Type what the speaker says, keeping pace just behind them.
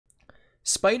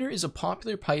Spyder is a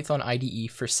popular Python IDE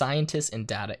for scientists and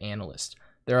data analysts.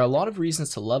 There are a lot of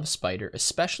reasons to love Spyder,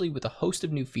 especially with a host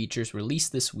of new features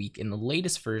released this week in the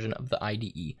latest version of the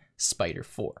IDE, Spyder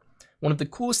 4. One of the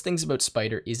coolest things about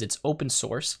Spyder is it's open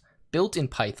source, built in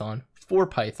Python, for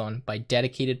Python by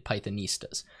dedicated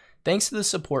Pythonistas. Thanks to the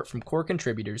support from core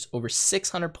contributors, over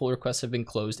 600 pull requests have been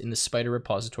closed in the Spyder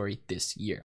repository this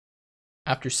year.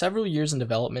 After several years in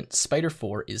development, Spyder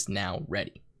 4 is now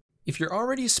ready. If you're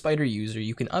already a Spyder user,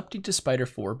 you can update to Spyder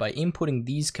 4 by inputting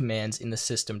these commands in the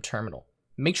system terminal.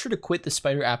 Make sure to quit the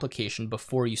Spyder application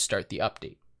before you start the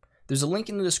update. There's a link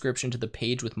in the description to the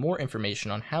page with more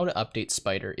information on how to update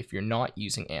Spyder if you're not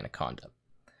using Anaconda.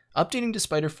 Updating to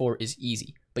Spyder 4 is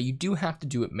easy, but you do have to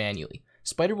do it manually.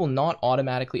 Spyder will not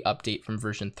automatically update from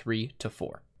version 3 to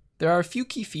 4. There are a few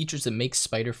key features that make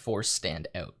Spyder 4 stand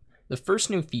out. The first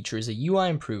new feature is a UI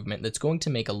improvement that's going to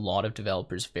make a lot of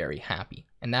developers very happy,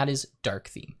 and that is dark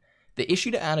theme. The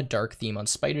issue to add a dark theme on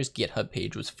Spyder's GitHub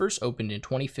page was first opened in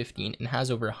 2015 and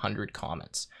has over 100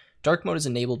 comments. Dark mode is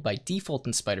enabled by default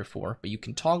in Spyder 4, but you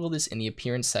can toggle this in the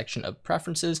appearance section of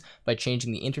preferences by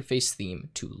changing the interface theme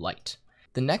to light.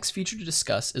 The next feature to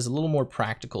discuss is a little more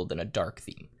practical than a dark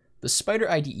theme. The Spyder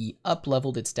IDE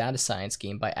up-leveled its data science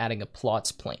game by adding a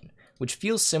plots plane, which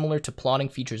feels similar to plotting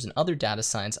features in other data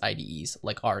science IDEs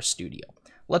like RStudio.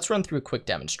 Let's run through a quick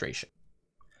demonstration.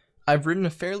 I've written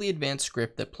a fairly advanced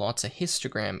script that plots a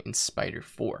histogram in Spyder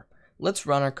 4. Let's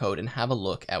run our code and have a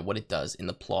look at what it does in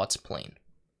the plots plane.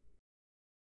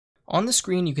 On the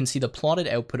screen you can see the plotted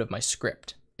output of my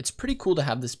script. It's pretty cool to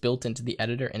have this built into the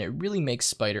editor, and it really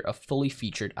makes Spyder a fully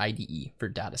featured IDE for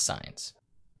data science.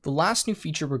 The last new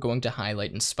feature we're going to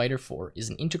highlight in Spyder 4 is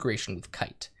an integration with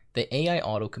Kite, the AI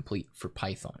autocomplete for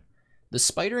Python. The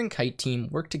Spyder and Kite team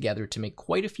worked together to make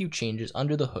quite a few changes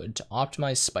under the hood to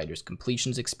optimize Spyder's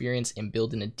completions experience and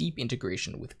build in a deep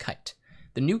integration with Kite.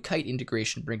 The new Kite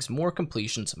integration brings more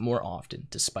completions more often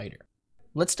to Spyder.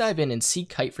 Let's dive in and see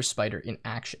Kite for Spyder in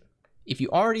action. If you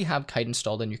already have Kite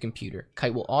installed on your computer,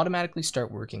 Kite will automatically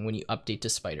start working when you update to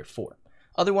Spyder 4.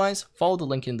 Otherwise, follow the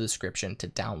link in the description to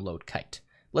download Kite.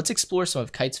 Let's explore some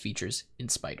of Kite's features in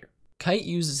Spyder. Kite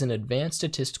uses an advanced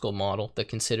statistical model that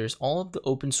considers all of the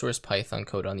open source Python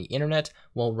code on the internet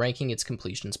while ranking its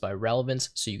completions by relevance,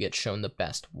 so you get shown the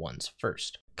best ones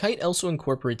first. Kite also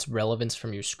incorporates relevance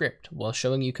from your script while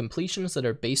showing you completions that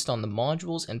are based on the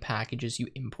modules and packages you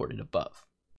imported above.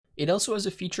 It also has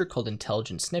a feature called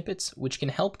intelligent snippets, which can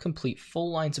help complete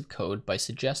full lines of code by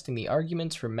suggesting the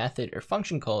arguments for method or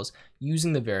function calls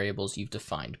using the variables you've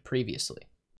defined previously.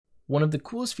 One of the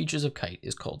coolest features of Kite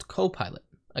is called Copilot,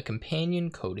 a companion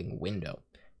coding window.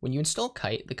 When you install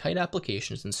Kite, the Kite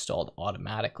application is installed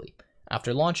automatically.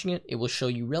 After launching it, it will show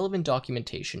you relevant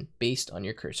documentation based on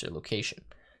your cursor location.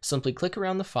 Simply click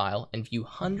around the file and view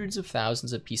hundreds of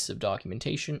thousands of pieces of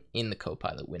documentation in the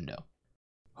Copilot window.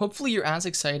 Hopefully you're as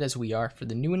excited as we are for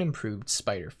the new and improved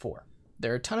Spyder 4.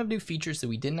 There are a ton of new features that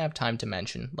we didn't have time to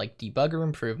mention, like debugger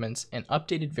improvements, an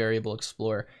updated variable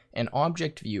explorer, an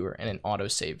object viewer, and an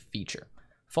autosave feature.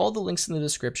 Follow the links in the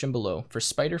description below for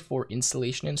Spyder 4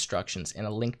 installation instructions and a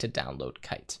link to download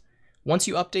Kite. Once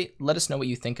you update, let us know what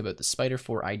you think about the Spyder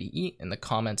 4 IDE in the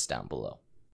comments down below.